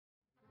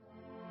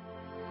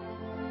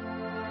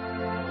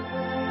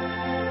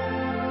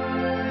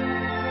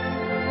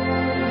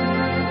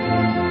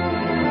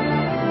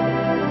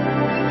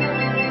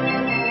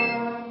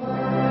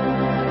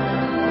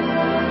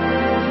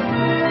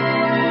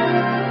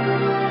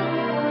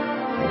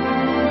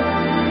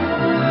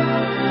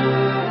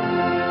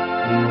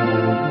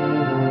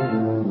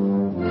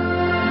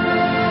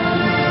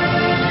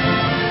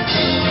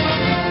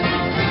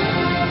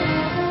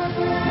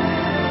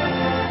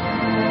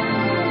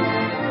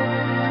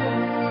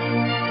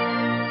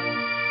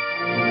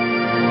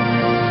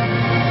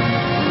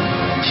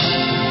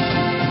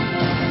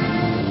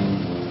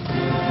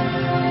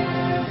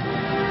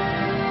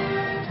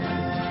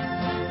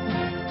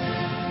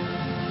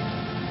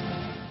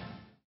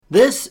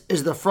This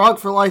is the Frog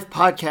for Life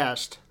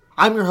podcast.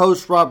 I'm your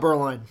host, Rob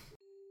Berline.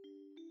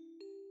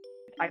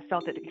 I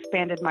felt it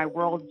expanded my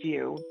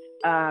worldview,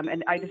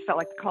 and I just felt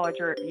like the college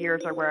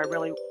years are where I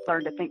really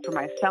learned to think for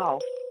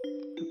myself.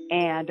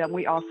 And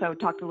we also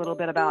talked a little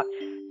bit about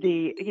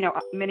the,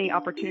 many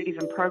opportunities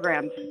and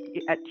programs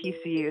at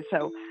TCU.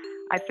 So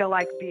I feel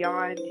like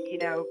beyond,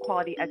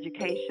 quality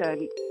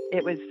education,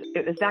 it was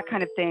that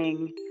kind of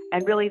thing,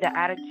 and really the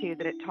attitude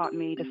that it taught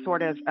me to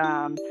sort of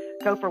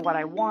go for what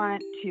I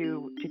want,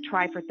 to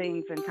try for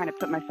things and kind of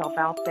put myself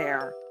out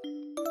there.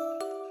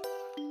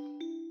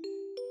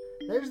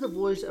 There's the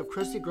voice of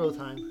Christy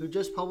Grothheim, who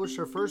just published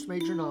her first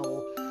major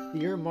novel, The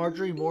Year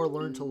Marjorie Moore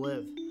Learned to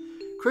Live.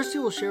 Christy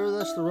will share with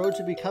us the road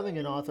to becoming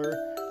an author,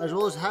 as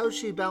well as how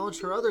she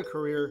balanced her other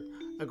career,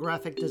 a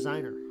graphic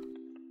designer.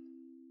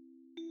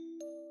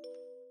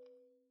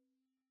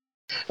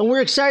 And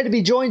we're excited to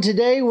be joined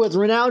today with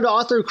renowned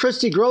author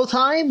Christy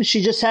Grothheim.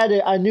 She just had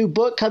a new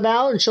book come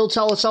out, and she'll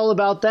tell us all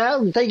about that.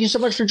 And thank you so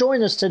much for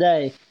joining us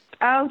today.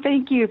 Oh,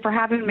 thank you for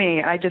having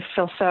me. I just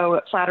feel so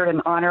flattered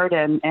and honored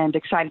and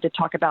excited to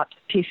talk about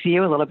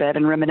TCU a little bit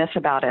and reminisce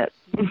about it.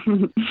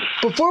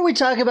 Before we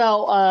talk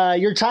about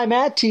your time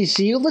at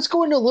TCU, let's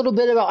go into a little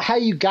bit about how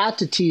you got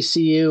to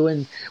TCU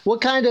and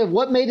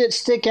what made it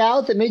stick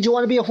out that made you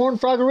want to be a Horned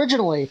Frog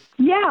originally.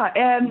 Yeah,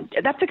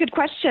 that's a good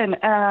question.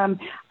 I'm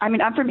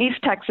from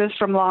East Texas,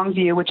 from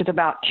Longview, which is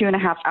about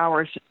 2.5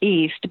 hours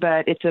east,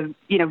 but it's a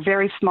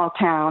very small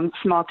town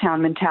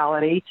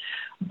mentality.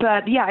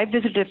 But yeah, I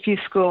visited a few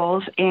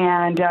schools,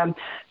 and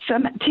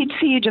some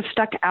TCU just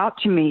stuck out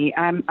to me.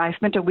 I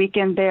spent a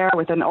weekend there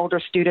with an older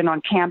student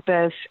on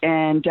campus,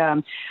 and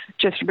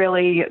just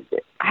really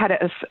had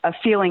a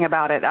feeling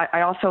about it.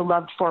 I also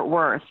loved Fort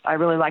Worth. I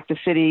really liked the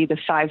city, the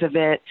size of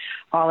it,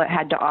 all it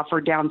had to offer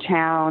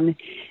downtown.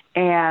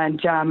 And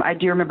I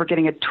do remember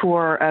getting a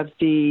tour of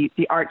the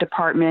art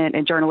department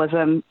and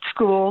journalism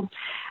school,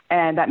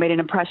 and that made an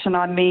impression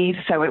on me.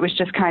 So it was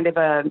just kind of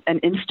an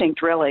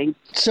instinct, really.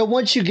 So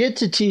once you get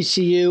to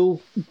TCU,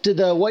 did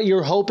what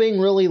you're hoping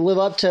really live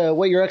up to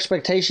what your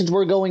expectations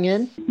were going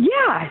in?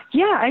 Yeah.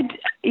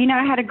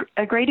 I had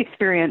a great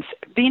experience.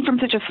 Being from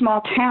such a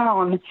small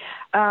town,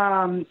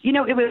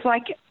 it was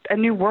like a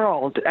new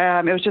world.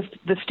 It was just,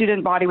 the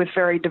student body was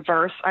very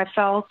diverse, I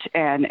felt,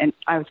 and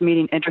I was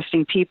meeting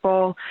interesting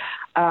people.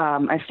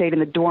 I stayed in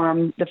the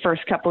dorm the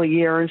first couple of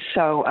years,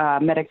 so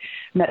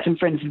met some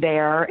friends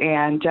there,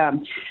 and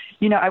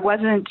I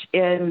wasn't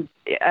in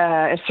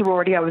a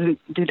sorority. I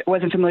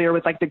wasn't familiar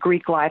with like the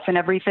Greek life and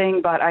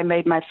everything, but I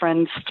made my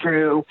friends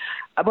through.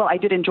 Well, I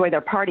did enjoy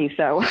their party,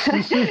 so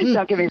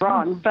don't get me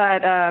wrong.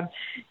 But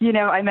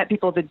I met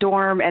people at the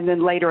dorm, and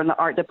then later in the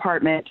art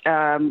department,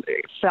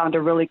 found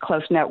a really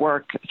close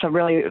network. So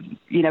really,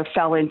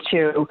 fell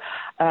into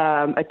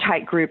a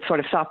tight group sort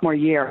of sophomore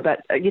year.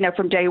 But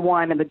from day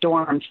one in the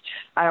dorms,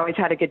 I always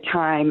had a good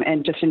time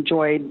and just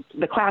enjoyed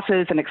the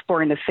classes and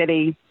exploring the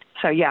city.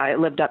 So, yeah, it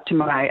lived up to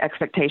my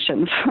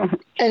expectations.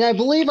 And I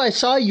believe I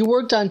saw you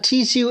worked on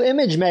TCU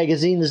Image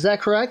magazine. Is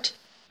that correct?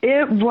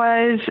 It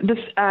was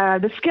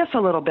the Skiff a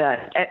little bit.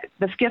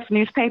 The Skiff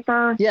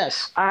newspaper.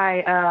 Yes.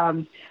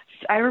 I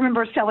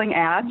remember selling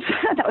ads.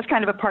 That was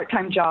kind of a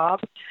part-time job.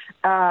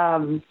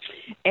 And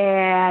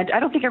I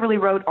don't think I really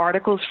wrote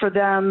articles for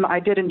them. I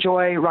did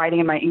enjoy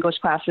writing in my English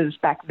classes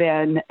back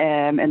then,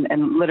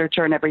 and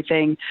literature and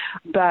everything.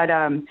 But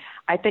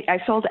I think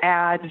I sold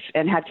ads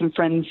and had some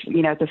friends,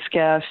 at the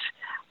Skiff,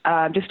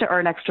 just to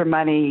earn extra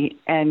money,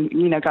 and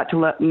got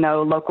to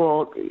know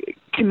local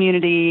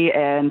community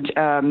and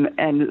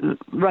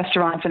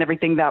restaurants and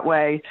everything that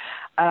way.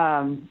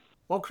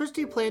 While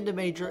Christy planned to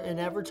major in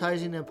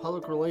advertising and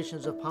public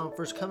relations upon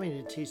first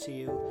coming to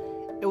TCU,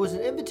 it was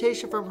an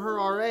invitation from her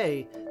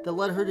RA that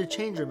led her to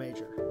change her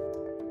major.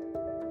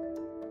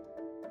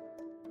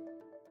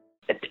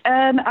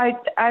 And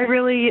I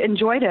really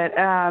enjoyed it.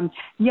 I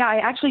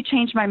actually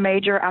changed my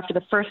major after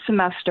the first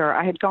semester.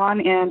 I had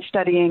gone in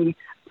studying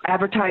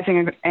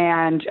advertising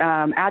and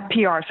ad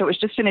PR, so it was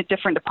just in a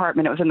different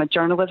department. It was in the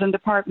journalism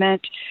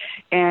department.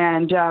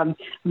 And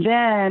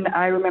then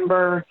I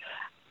remember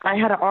I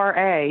had a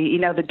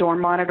RA, the dorm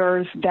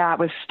monitors, that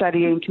was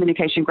studying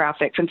communication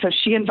graphics. And so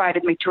she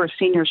invited me to her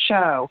senior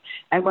show.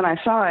 And when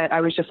I saw it, I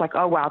was just like,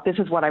 oh, wow, this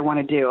is what I want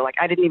to do. Like,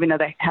 I didn't even know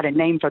they had a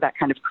name for that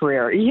kind of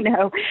career,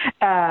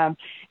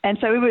 And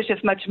so it was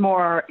just much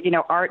more,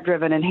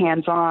 art-driven and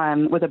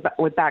hands-on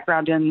with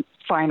background in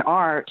fine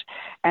art.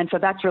 And so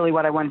that's really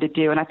what I wanted to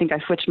do. And I think I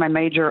switched my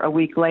major a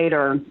week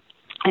later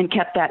and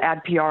kept that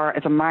ad PR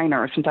as a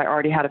minor, since I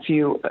already had a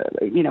few,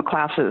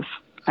 classes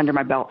under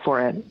my belt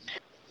for it.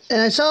 And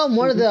I saw in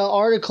one of the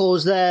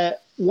articles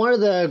that one of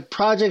the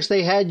projects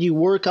they had you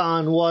work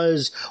on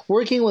was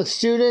working with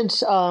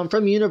students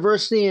from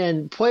university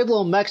in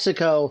Pueblo,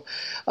 Mexico.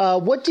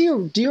 What do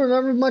you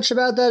remember much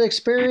about that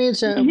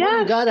experience, and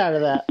what you got out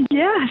of that?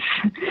 Yes,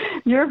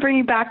 you're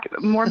bringing back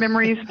more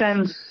memories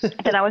than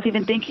I was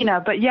even thinking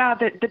of. But yeah,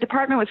 the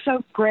department was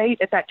so great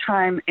at that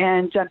time,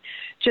 and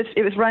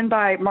it was run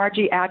by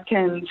Margie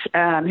Atkins,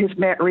 who's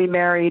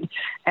remarried,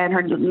 and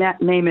her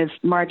name is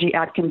Margie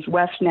Atkins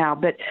West now.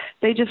 But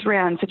they just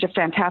ran such a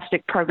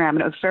fantastic program,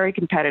 and it was very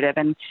competitive.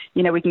 And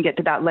we can get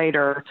to that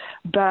later.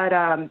 But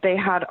they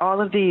had all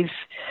of these,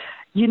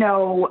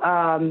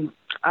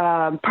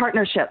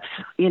 partnerships.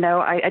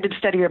 I did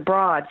study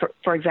abroad,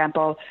 for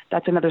example.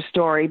 That's another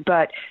story.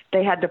 But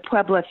they had the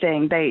Puebla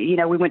thing.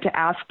 We went to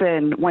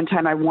Aspen. One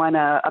time I won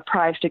a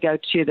prize to go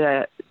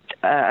to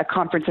a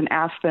conference in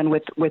Aspen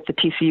with the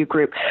TCU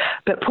group.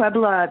 But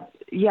Puebla,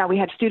 yeah, we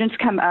had students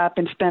come up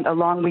and spent a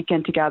long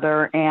weekend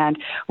together,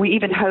 and we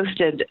even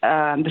hosted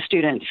the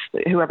students,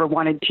 whoever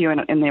wanted to,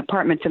 in the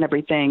apartments and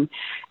everything.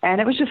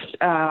 And it was just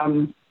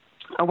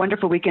a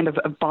wonderful weekend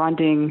of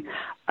bonding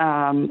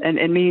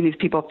and meeting these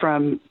people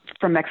from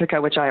Mexico,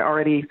 which I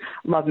already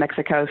love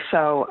Mexico.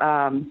 So,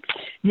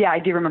 yeah, I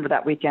do remember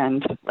that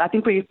weekend. I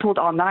think we pulled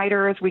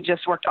all-nighters. We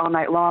just worked all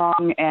night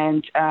long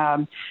and,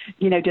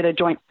 did a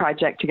joint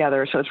project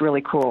together. So it's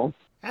really cool.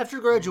 After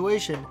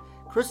graduation,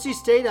 Christy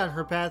stayed on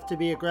her path to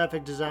be a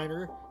graphic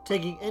designer,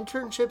 taking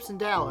internships in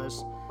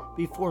Dallas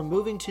before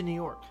moving to New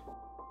York.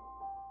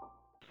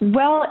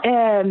 Well,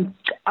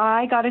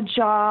 I got a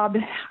job.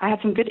 I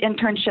had some good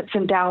internships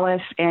in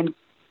Dallas and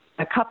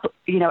a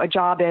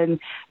job in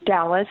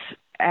Dallas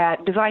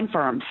at design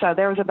firms. So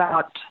there was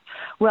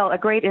a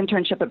great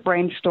internship at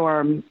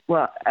Brainstorm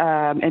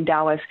in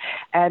Dallas,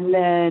 and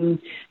then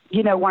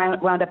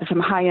wound up at some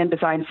high-end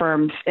design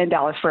firms in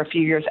Dallas for a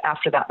few years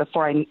after that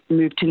before I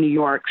moved to New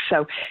York.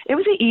 So it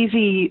was an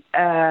easy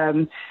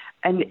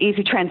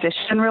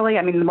transition, really.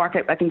 I mean, the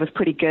market, I think, was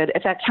pretty good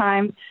at that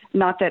time.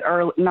 Not that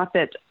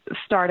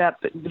startup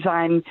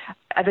design,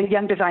 as a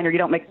young designer, you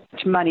don't make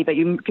much money, but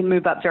you can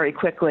move up very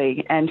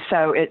quickly. And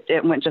so it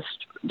went just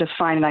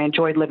fine, and I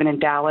enjoyed living in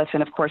Dallas.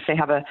 And of course, they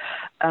have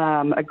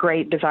a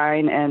great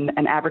design and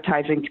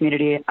advertising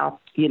community out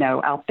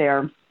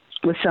there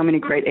with so many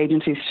great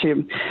agencies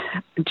to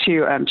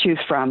choose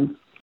from.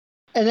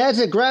 And as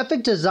a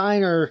graphic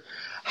designer,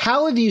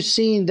 how have you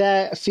seen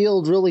that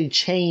field really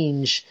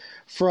change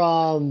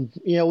from,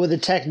 with the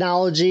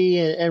technology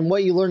and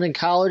what you learned in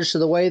college to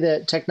the way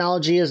that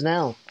technology is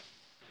now?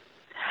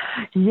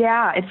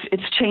 Yeah,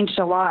 it's changed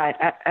a lot.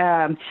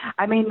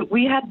 I mean,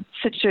 we had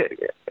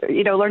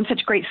learned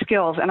such great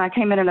skills, and I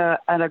came in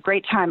at a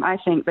great time, I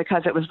think,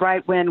 because it was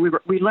right when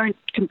we learned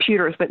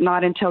computers, but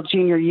not until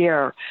junior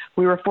year.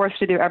 We were forced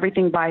to do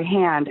everything by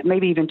hand,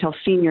 maybe even until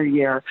senior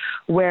year,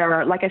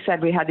 where, like I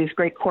said, we had these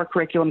great core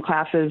curriculum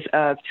classes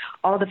of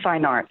all the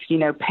fine arts,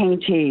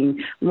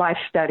 painting, life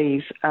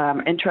studies,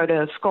 intro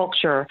to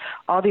sculpture,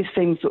 all these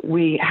things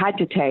we had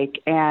to take.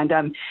 And,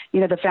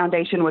 the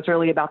foundation was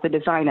really about the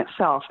design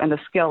itself and the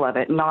skill of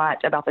it,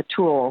 not about the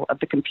tool of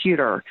the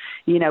computer.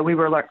 We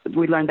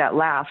learned that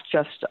last,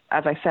 just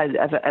as I said,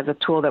 as a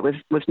tool that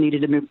was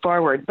needed to move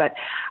forward. But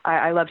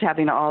I loved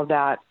having all of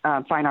that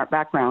fine art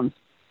background.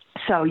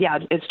 So yeah,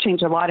 it's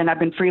changed a lot, and I've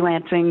been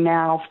freelancing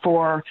now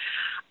for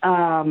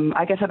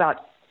I guess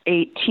about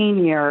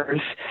 18 years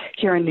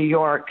here in New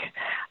York.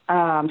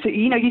 So,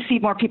 you see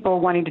more people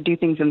wanting to do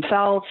things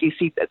themselves. You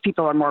see that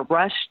people are more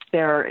rushed.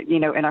 They're,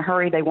 in a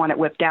hurry. They want it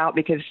whipped out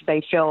because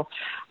they feel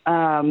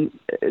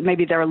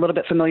maybe they're a little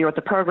bit familiar with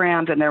the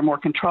programs and they're more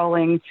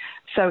controlling.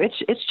 So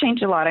it's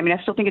changed a lot. I mean,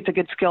 I still think it's a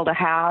good skill to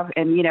have.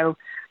 And,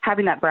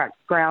 having that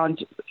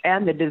background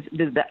and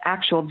the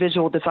actual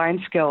visual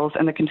design skills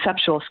and the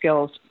conceptual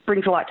skills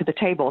brings a lot to the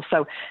table.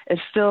 So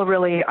it's still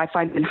really, I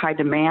find, in high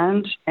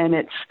demand, and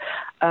it's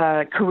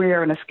a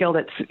career and a skill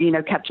that's,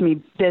 kept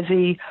me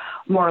busy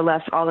more or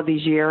less all of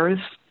these years.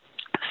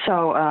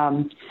 So,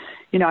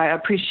 I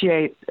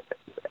appreciate,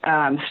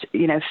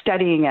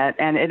 studying it,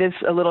 and it is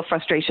a little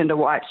frustrating to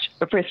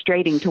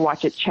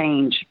watch it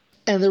change.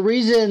 And the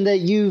reason that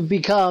you've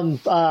become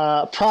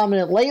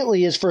prominent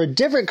lately is for a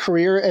different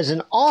career as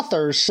an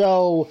author.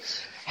 So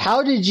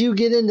how did you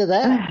get into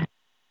that?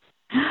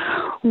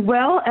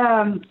 Well,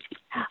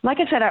 like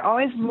I said, I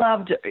always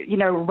loved,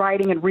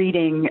 writing and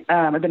reading.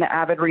 I've been an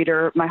avid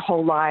reader my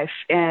whole life.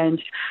 And,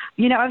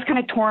 I was kind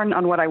of torn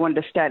on what I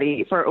wanted to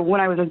study. For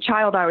when I was a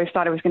child, I always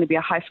thought I was going to be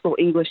a high school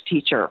English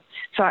teacher.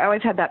 So I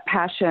always had that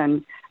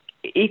passion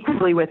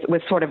equally with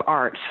sort of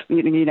arts,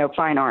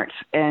 fine arts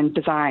and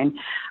design.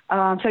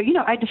 So,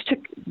 I just took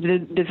the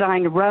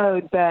design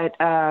road, but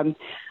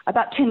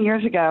about 10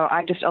 years ago,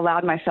 I just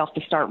allowed myself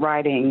to start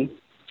writing.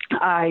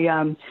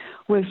 I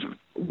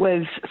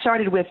was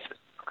started with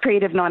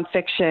creative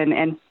nonfiction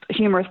and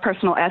humorous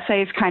personal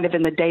essays, kind of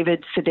in the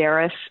David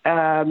Sedaris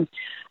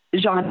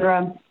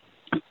genre.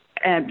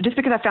 And just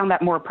because I found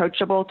that more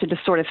approachable to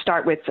just sort of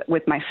start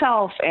with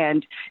myself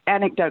and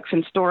anecdotes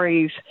and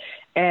stories.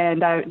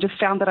 And I just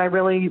found that I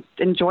really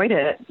enjoyed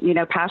it,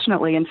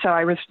 passionately. And so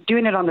I was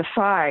doing it on the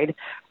side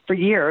for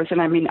years.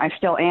 And I mean, I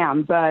still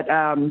am. But,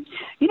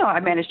 I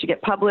managed to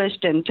get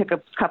published and took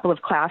a couple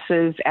of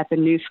classes at the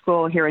New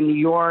School here in New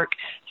York,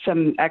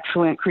 some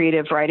excellent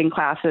creative writing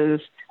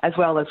classes, as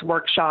well as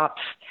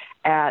workshops.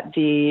 at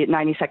the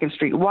 92nd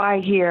Street Y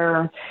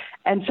here.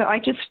 And so I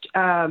just,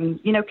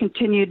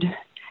 continued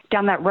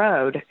down that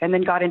road and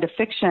then got into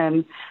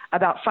fiction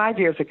about 5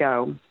 years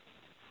ago.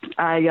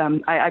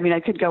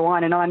 I could go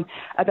on and on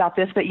about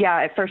this, but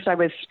yeah, at first I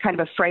was kind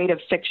of afraid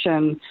of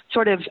fiction,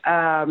 sort of,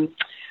 I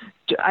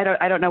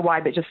don't know why,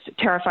 but just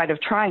terrified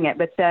of trying it.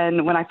 But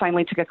then when I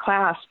finally took a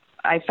class,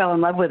 I fell in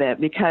love with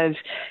it because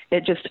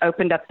it just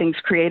opened up things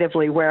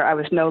creatively where I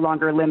was no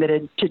longer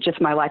limited to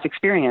just my life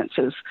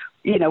experiences,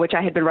 which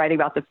I had been writing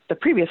about the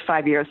previous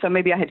 5 years. So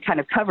maybe I had kind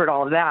of covered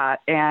all of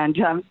that and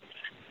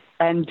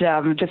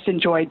just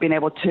enjoyed being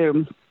able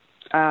to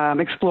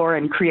explore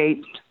and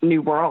create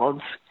new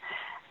worlds.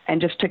 And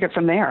just took it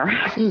from there.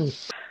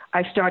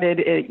 I started,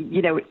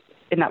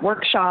 in that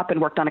workshop and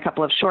worked on a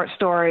couple of short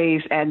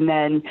stories and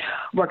then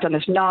worked on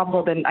this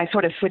novel. Then I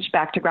sort of switched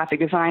back to graphic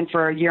design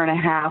for a year and a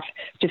half,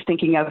 just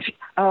thinking of,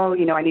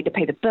 I need to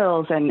pay the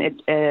bills and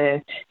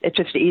it's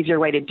just an easier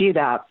way to do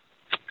that.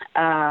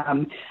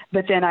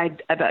 But then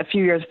a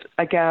few years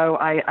ago,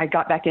 I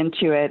got back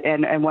into it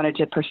and wanted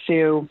to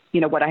pursue,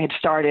 what I had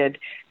started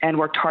and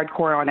worked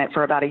hardcore on it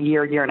for about a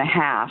year and a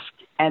half.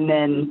 And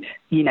then,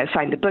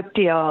 signed the book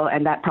deal,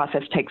 and that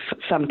process takes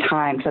some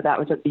time. So that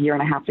was a year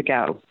and a half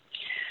ago.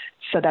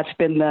 So that's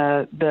been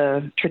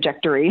the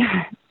trajectory.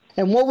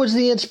 And what was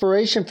the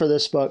inspiration for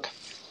this book?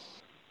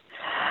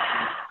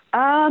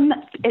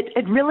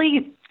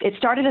 It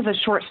started as a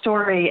short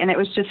story, and it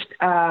was just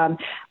a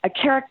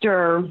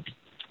character,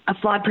 a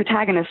flawed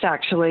protagonist,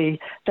 actually,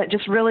 that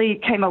just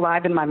really came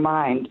alive in my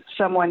mind.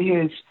 Someone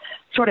who's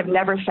sort of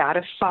never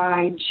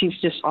satisfied. She's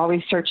just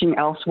always searching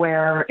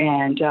elsewhere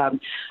and a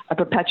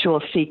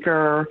perpetual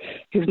seeker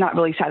who's not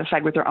really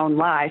satisfied with her own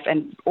life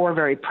or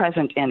very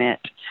present in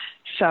it.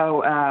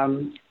 So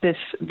this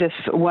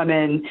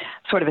woman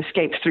sort of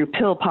escapes through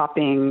pill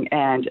popping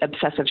and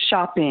obsessive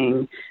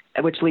shopping,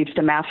 which leads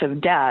to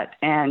massive debt.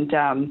 And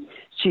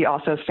she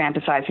also is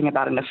fantasizing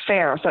about an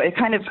affair. So it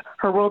kind of,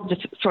 her world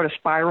just sort of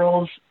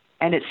spirals,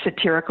 and it's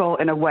satirical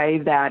in a way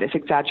that is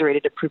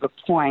exaggerated to prove a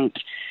point.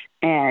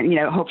 And,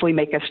 hopefully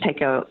make us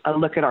take a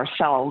look at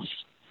ourselves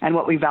and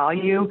what we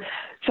value.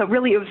 So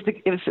really it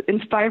was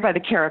inspired by the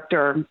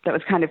character that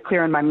was kind of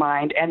clear in my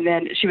mind. And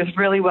then she was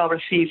really well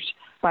received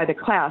by the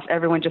class.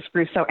 Everyone just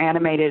grew so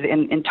animated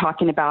in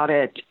talking about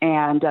it.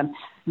 And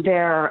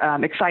their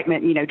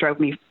excitement, drove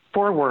me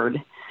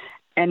forward.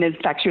 And in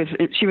fact,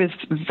 she was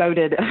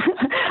voted,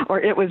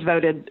 or it was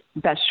voted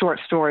best short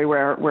story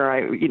where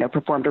I,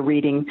 performed a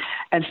reading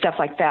and stuff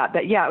like that.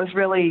 But yeah, it was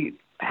really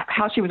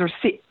how she was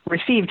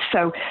received.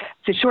 So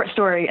the short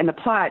story and the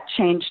plot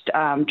changed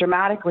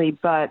dramatically,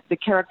 but the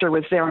character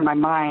was there in my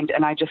mind,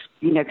 and I just,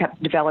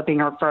 kept developing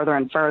her further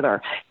and further.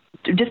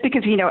 Just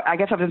because, I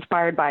guess I was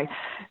inspired by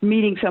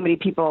meeting so many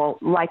people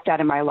like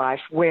that in my life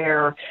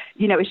where,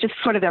 it's just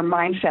sort of their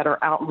mindset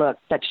or outlook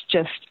that's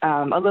just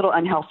a little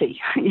unhealthy,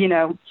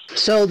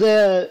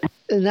 So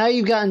now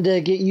you've gotten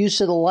to get used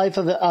to the life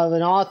of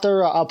an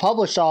author, a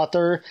published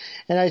author,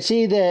 and I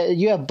see that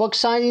you have book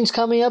signings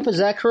coming up. Is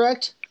that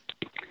correct?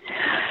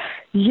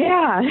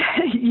 Yeah.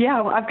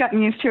 I've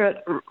gotten used to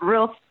it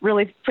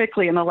really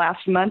quickly in the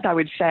last month, I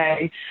would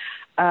say.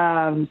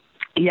 I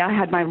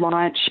had my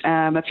launch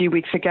a few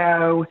weeks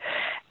ago,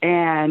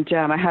 and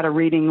I had a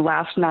reading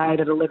last night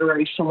at a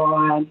literary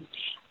salon,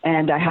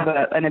 and I have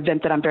an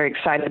event that I'm very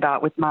excited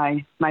about with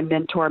my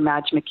mentor,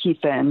 Madge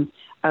McKeithen,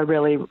 a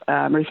really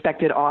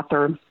respected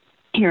author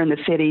here in the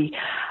city.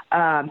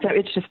 So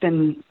it's just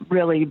been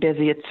really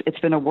busy. It's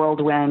been a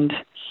whirlwind,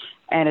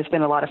 and it's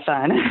been a lot of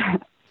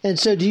fun. And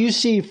so do you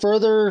see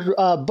further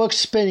books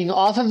spinning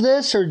off of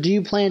this, or do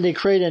you plan to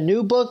create a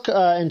new book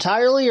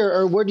entirely,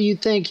 or where do you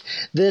think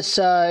this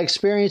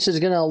experience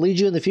is going to lead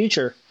you in the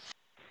future?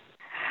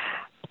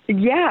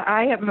 Yeah,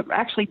 I am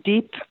actually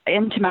deep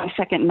into my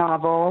second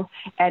novel,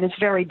 and it's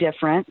very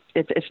different.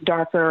 It's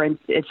darker, and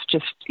it's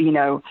just,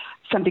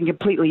 something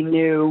completely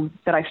new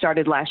that I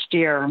started last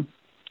year.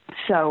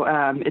 So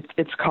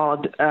it's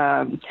called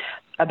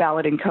A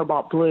Ballad in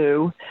Cobalt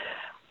Blue.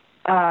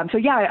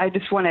 I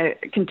just want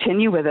to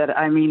continue with it.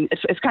 I mean,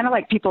 it's kind of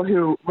like people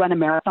who run a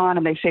marathon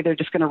and they say they're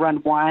just going to run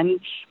one,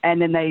 and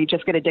then they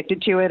just get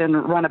addicted to it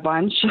and run a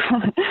bunch.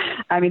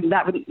 I mean,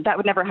 that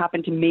would never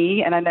happen to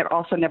me, and I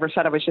also never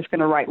said I was just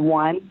going to write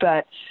one,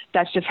 but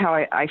that's just how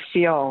I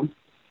feel.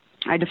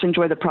 I just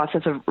enjoy the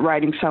process of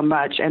writing so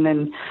much, and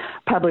then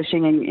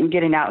publishing and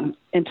getting out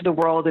into the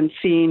world and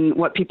seeing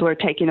what people are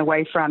taking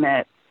away from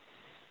it.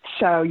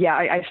 So, yeah,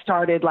 I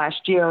started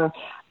last year,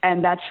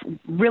 and that's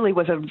really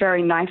was a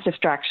very nice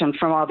distraction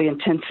from all the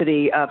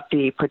intensity of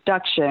the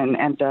production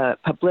and the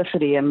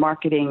publicity and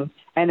marketing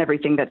and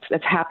everything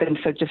that's happened.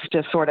 So just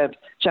to sort of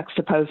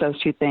juxtapose those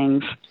two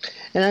things.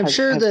 And I'm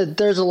sure that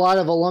there's a lot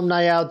of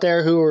alumni out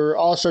there who are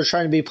also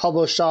trying to be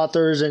published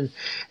authors and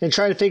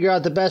trying to figure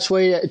out the best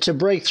way to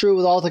break through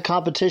with all the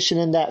competition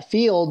in that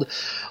field.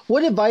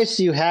 What advice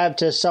do you have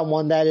to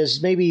someone that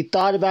has maybe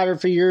thought about it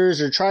for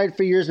years or tried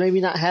for years, maybe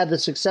not had the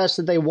success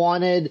that they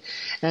wanted,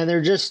 and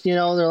they're just,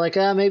 they're like,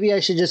 maybe I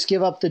should just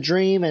give up the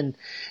dream, and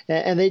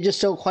they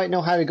just don't quite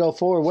know how to go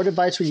forward? What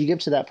advice would you give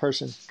to that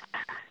person?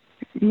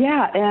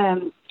 Yeah,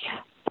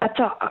 that's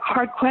a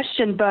hard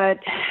question, but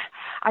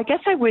I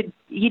guess I would,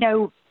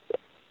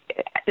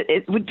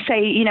 it would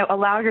say,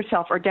 allow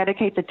yourself or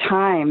dedicate the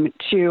time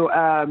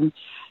to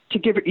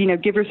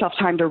give yourself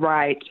time to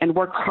write and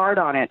work hard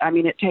on it. I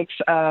mean, it takes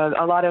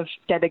a lot of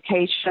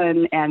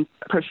dedication and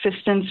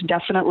persistence,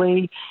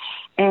 definitely.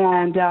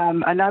 And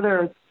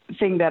another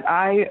thing that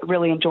I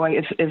really enjoy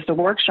is the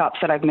workshops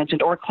that I've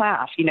mentioned, or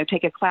class.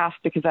 Take a class,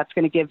 because that's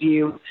going to give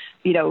you,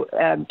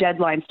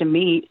 deadlines to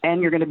meet,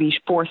 and you're going to be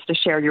forced to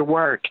share your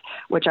work,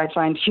 which I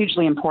find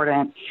hugely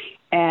important.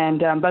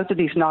 And both of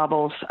these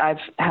novels, I've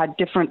had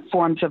different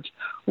forms of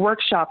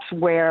workshops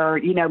where,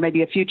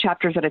 maybe a few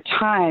chapters at a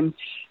time,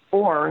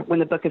 or when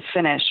the book is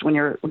finished, when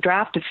your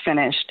draft is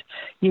finished,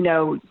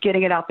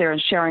 getting it out there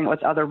and sharing it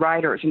with other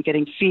writers and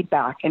getting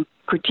feedback and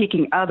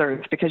critiquing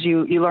others, because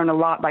you learn a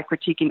lot by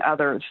critiquing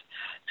others.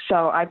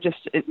 So I've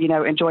just,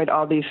 enjoyed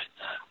all these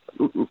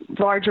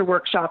larger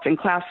workshops in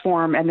class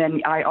form. And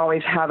then I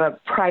always have a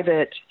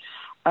private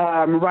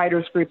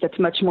writers group that's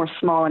much more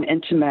small and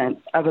intimate,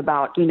 of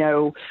about,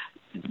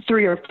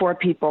 3 or 4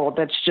 people.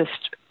 That's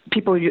just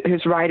people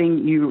whose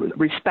writing you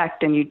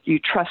respect and you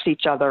trust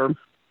each other.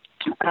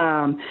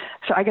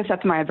 So I guess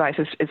that's my advice,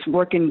 is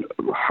working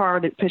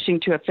hard at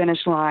pushing to a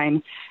finish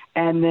line,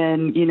 and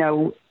then,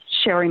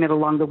 sharing it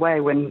along the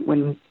way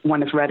when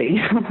one is ready.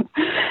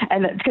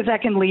 And because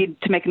that can lead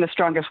to making the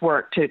strongest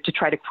work to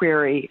try to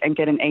query and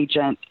get an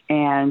agent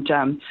and,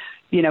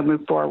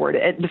 move forward.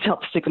 It just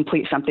helps to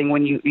complete something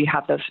when you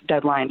have those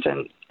deadlines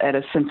and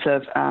a sense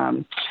of,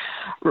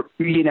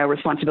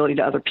 responsibility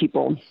to other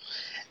people.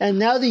 And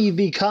now that you've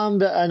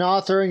become an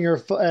author and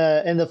you're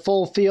in the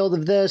full field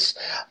of this,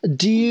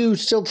 do you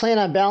still plan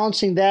on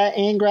balancing that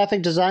and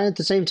graphic design at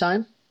the same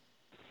time?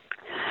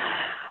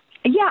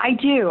 Yeah,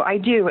 I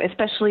do,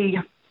 especially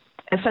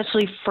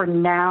for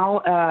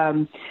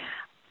now.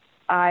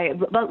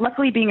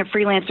 Luckily, being a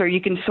freelancer,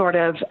 you can sort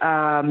of,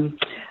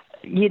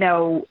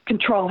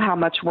 control how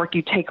much work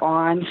you take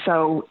on.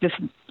 So this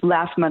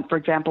last month, for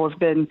example, has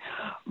been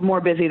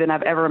more busy than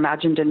I've ever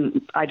imagined,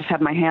 and I just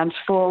have my hands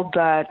full.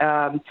 But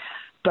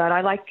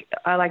I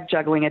like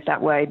juggling it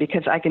that way,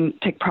 because I can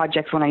take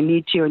projects when I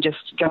need to and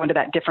just go into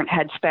that different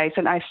headspace.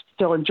 And I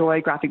still enjoy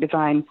graphic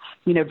design,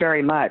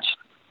 very much.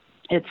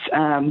 It's,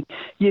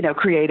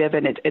 creative,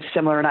 and it's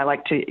similar, and I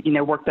like to,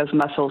 work those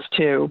muscles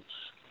too.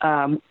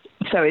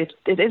 So it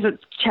is a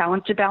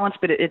challenge to balance,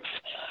 but it's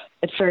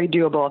very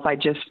doable if I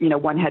just,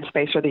 one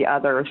headspace or the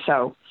other.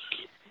 So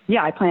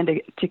yeah, I plan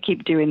to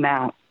keep doing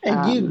that.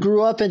 And you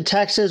grew up in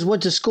Texas,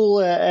 went to school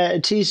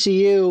at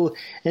TCU,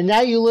 and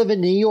now you live in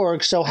New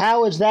York. So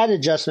how has that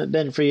adjustment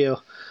been for you?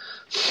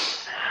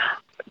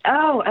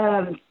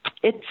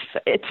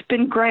 It's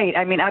been great.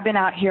 I mean, I've been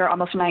out here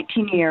almost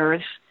 19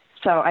 years.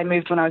 So I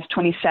moved when I was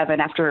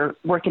 27 after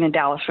working in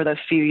Dallas for those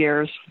few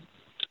years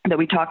that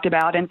we talked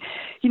about. And,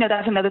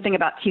 that's another thing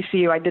about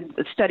TCU. I did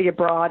study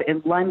abroad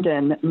in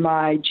London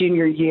my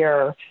junior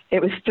year.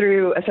 It was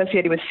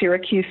associated with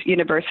Syracuse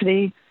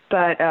University,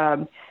 but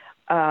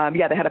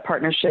they had a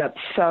partnership.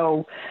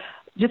 So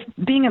just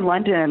being in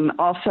London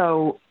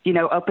also,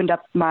 opened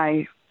up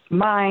my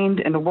mind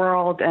and the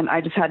world, and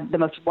I just had the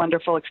most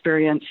wonderful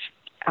experience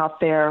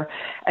out there.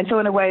 And so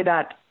in a way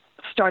that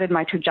started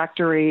my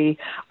trajectory.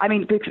 I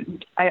mean,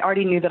 I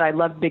already knew that I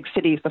loved big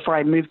cities before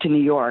I moved to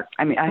New York.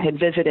 I mean, I had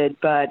visited,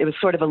 but it was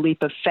sort of a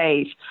leap of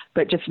faith,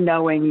 but just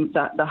knowing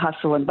the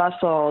hustle and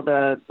bustle,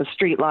 the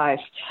street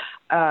life.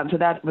 So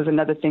that was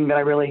another thing that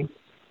I really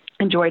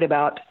enjoyed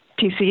about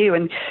TCU.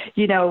 And,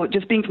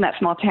 just being from that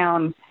small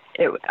town,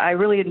 I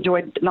really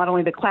enjoyed not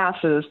only the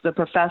classes, the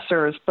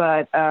professors,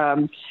 but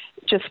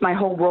just my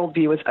whole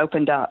worldview was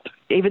opened up.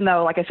 Even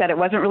though, like I said, it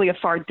wasn't really a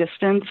far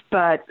distance,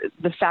 but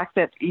the fact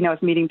that, I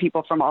was meeting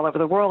people from all over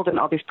the world and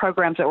all these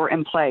programs that were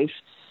in place.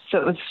 So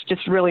it was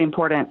just really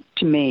important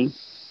to me.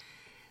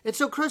 And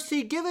so,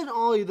 Christy, given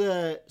all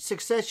the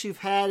success you've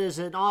had as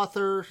an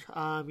author,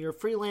 your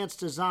freelance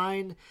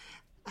design,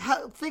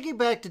 thinking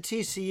back to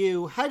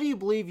TCU, how do you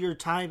believe your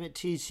time at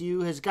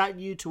TCU has gotten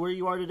you to where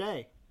you are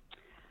today?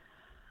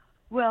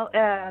 Well,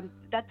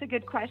 that's a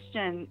good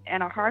question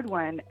and a hard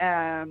one.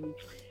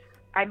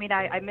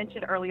 I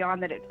mentioned early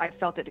on that I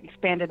felt it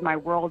expanded my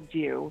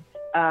worldview,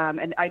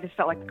 and I just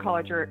felt like the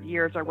college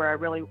years are where I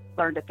really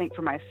learned to think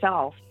for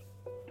myself.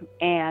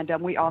 And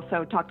we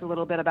also talked a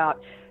little bit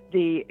about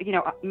the,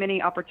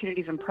 many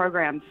opportunities and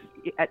programs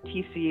at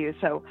TCU.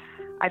 So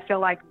I feel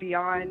like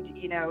beyond,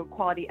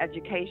 quality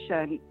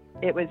education,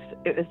 it was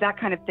that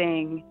kind of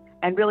thing.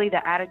 And really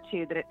the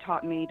attitude that it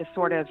taught me to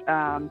sort of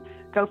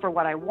go for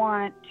what I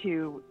want,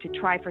 to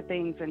try for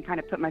things and kind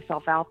of put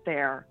myself out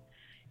there.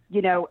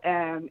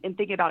 And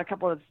thinking about a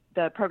couple of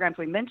the programs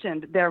we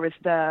mentioned, there was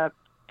the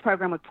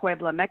program with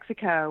Puebla,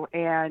 Mexico,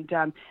 and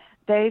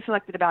they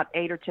selected about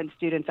 8 or 10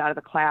 students out of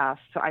the class.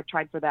 So I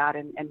tried for that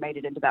and made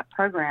it into that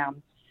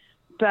program.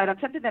 But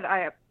something that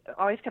I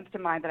always comes to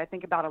mind that I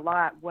think about a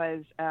lot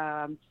was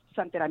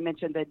something I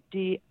mentioned,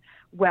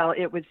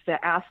 it was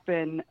the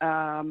Aspen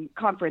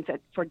conference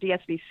for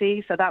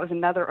DSVC. So that was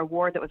another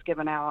award that was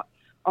given out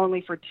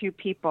only for 2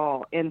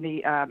 people in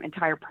the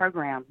entire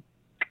program.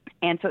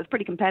 And so it's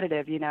pretty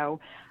competitive, you know.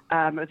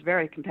 It was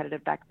very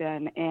competitive back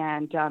then.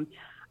 And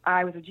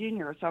I was a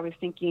junior, so I was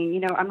thinking, you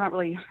know, I'm not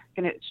really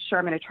I'm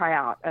going to try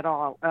out at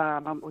all.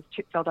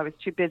 Felt I was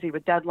too busy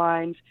with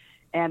deadlines,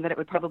 and that it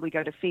would probably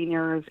go to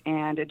seniors,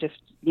 and it just,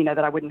 you know,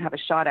 that I wouldn't have a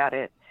shot at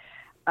it.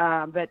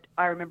 But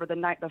I remember the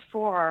night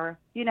before,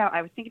 you know,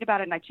 I was thinking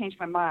about it, and I changed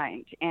my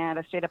mind, and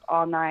I stayed up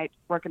all night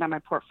working on my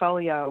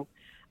portfolio,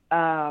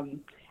 and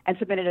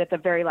submitted it at the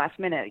very last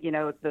minute, you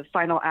know, the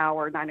final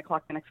hour, 9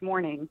 o'clock the next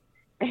morning.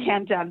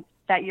 And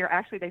that year,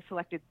 actually, they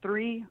selected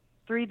three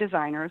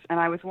designers, and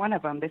I was one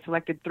of them. They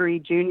selected 3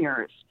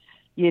 juniors,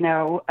 you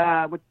know,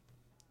 with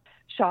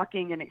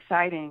shocking and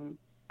exciting.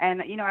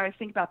 And, you know, I was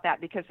thinking about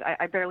that because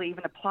I barely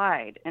even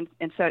applied. And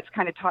so it's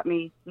kind of taught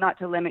me not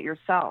to limit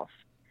yourself.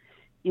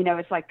 You know,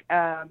 it's like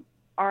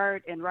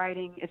art and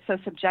writing is so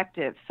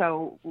subjective.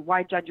 So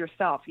why judge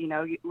yourself? You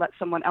know, you let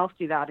someone else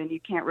do that, and you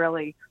can't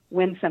really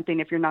win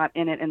something if you're not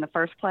in it in the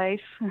first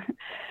place.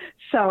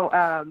 So,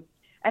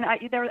 and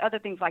there were other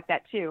things like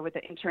that, too, with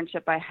the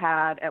internship I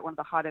had at one of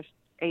the hottest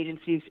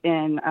agencies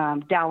in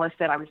Dallas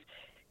that I was,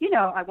 you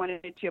know, I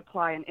wanted to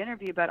apply and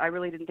interview, but I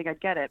really didn't think I'd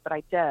get it, but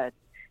I did.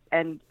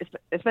 And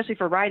especially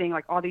for writing,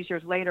 like all these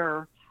years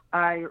later,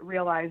 I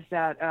realized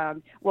that,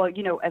 well,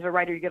 you know, as a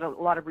writer, you get a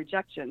lot of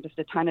rejection, just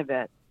a ton of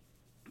it.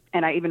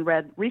 And I even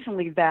read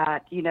recently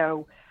that, you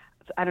know,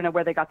 I don't know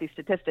where they got these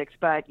statistics,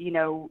 but, you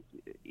know,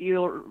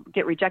 you'll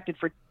get rejected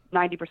for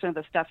 90% of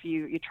the stuff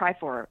you try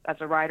for as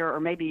a writer, or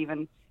maybe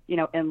even, you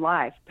know, in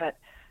life. But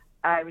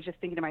I was just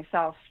thinking to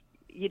myself,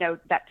 you know,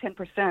 that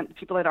 10%,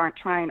 people that aren't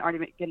trying aren't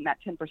even getting that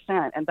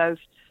 10%. And those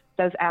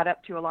add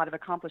up to a lot of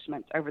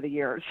accomplishments over the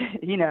years,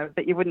 you know,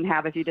 that you wouldn't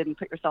have if you didn't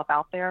put yourself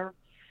out there.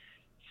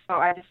 So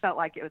I just felt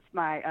like it was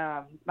my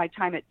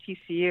time at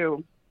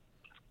TCU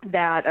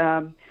that,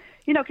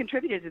 you know,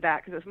 contributed to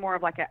that, because it was more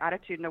of like an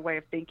attitude and a way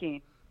of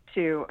thinking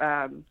to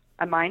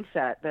a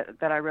mindset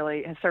that I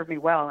really has served me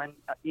well. And,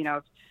 you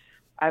know,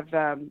 I've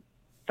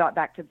thought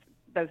back to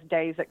those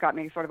days that got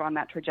me sort of on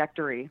that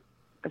trajectory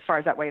as far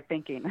as that way of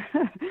thinking.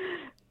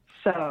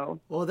 So,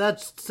 well, that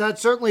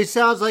certainly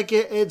sounds like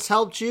it's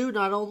helped you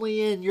not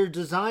only in your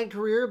design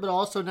career, but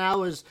also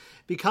now as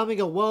becoming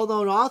a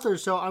well-known author.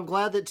 So I'm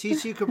glad that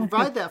TCU could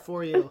provide that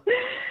for you.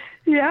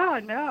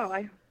 Yeah, no,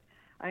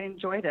 I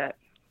enjoyed it.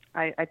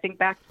 I think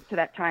back to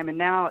that time, and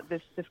now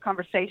this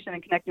conversation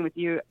and connecting with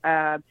you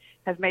has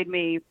made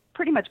me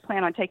pretty much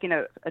plan on taking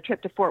a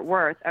trip to Fort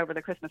Worth over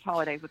the Christmas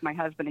holidays with my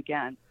husband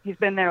again. He's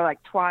been there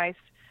like twice,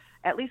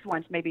 at least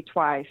once, maybe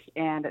twice,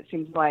 and it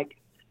seems like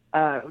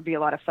it would be a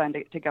lot of fun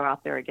to go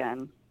out there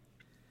again.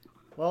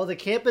 Well, the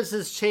campus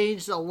has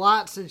changed a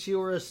lot since you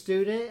were a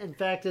student. In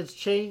fact, it's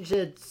changed.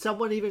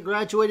 Someone even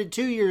graduated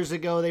 2 years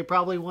ago. They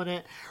probably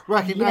wouldn't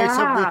recognize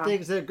some of the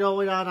things that are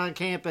going on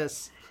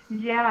campus.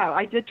 Yeah,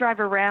 I did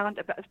drive around.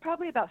 It was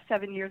probably about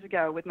 7 years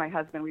ago with my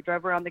husband. We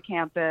drove around the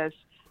campus.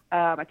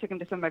 I took him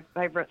to some of my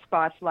favorite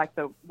spots like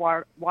the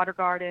water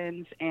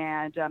gardens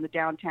and the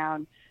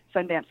downtown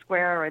Sundance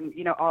Square and,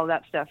 you know, all of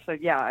that stuff. So,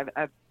 yeah,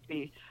 I'd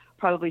be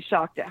probably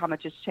shocked at how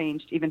much has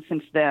changed even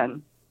since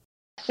then.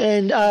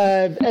 And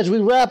as we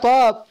wrap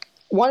up,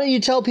 why don't you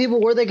tell people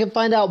where they can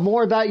find out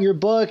more about your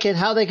book and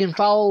how they can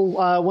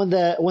follow when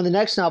the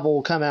next novel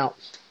will come out?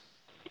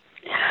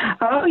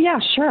 Oh, yeah,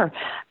 sure.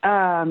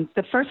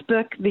 The first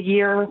book, The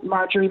Year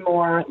Marjorie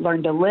Moore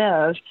Learned to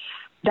Live,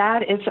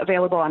 that is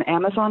available on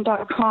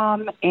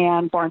Amazon.com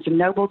and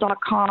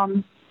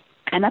BarnesandNoble.com.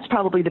 And that's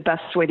probably the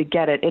best way to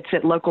get it. It's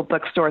at local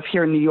bookstores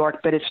here in New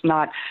York, but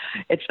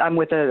I'm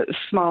with a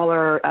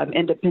smaller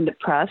independent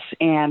press,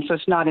 and so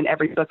it's not in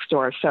every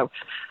bookstore. So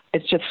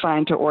it's just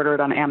fine to order it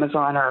on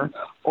Amazon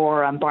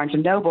or on Barnes &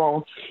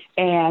 Noble.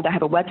 And I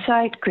have a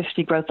website,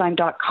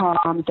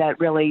 ChristyGrothheim.com, that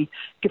really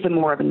gives them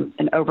more of an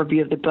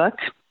overview of the book.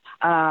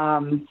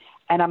 And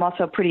I'm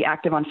also pretty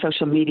active on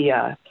social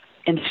media.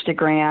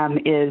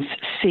 Instagram is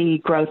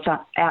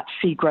at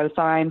C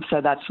Grothheim,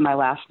 so that's my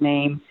last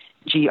name,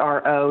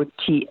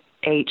 Grotheim,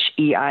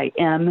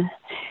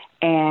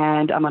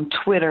 and I'm on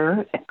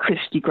Twitter at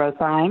Christy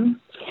Grothheim,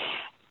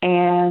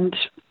 and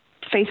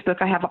Facebook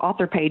I have an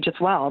author page as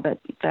well,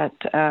 that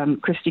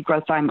Christy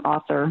Grothheim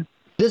author.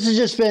 This has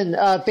just been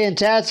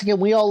fantastic, and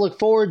we all look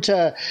forward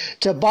to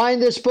buying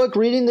this book,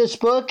 reading this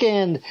book,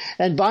 and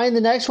buying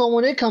the next one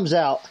when it comes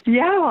out.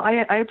 Yeah, well,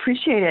 I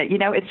appreciate it. You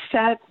know, it's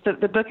set.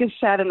 The book is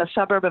set in the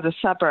suburb of a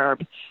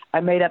suburb,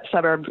 a made-up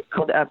suburb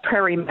called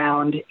Prairie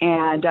Mound,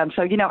 and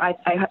so you know, I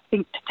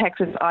think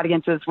Texas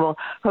audiences will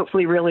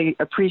hopefully really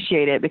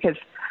appreciate it, because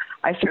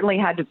I certainly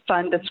had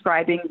fun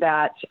describing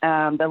that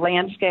the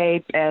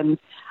landscape and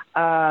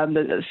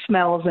the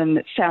smells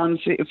and sounds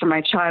from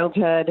my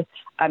childhood,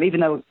 even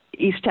though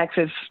East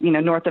Texas, you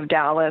know, north of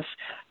Dallas,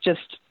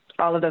 just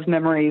all of those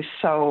memories.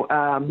 So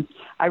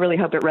I really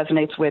hope it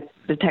resonates with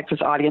the Texas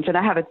audience. And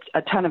I have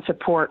a ton of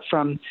support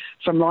from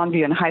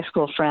Longview and high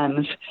school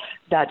friends.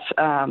 That's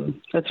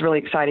really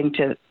exciting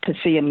to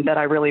see, and that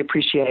I really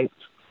appreciate.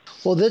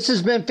 Well, this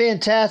has been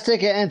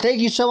fantastic, and thank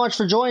you so much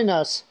for joining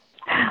us.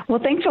 Well,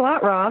 thanks a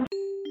lot, Rob.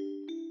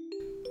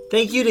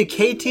 Thank you to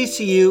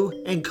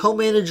KTCU and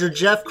co-manager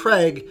Jeff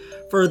Craig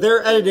for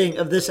their editing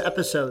of this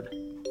episode.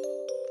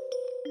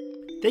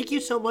 Thank you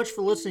so much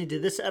for listening to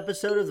this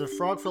episode of the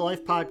Frog for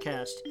Life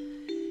podcast.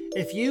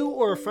 If you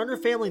or a friend or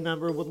family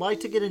member would like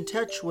to get in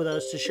touch with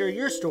us to share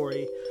your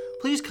story,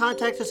 please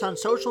contact us on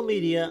social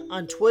media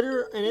on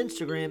Twitter and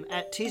Instagram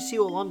at TCU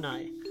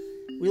Alumni.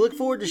 We look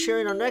forward to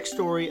sharing our next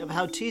story of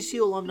how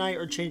TCU alumni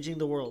are changing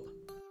the world.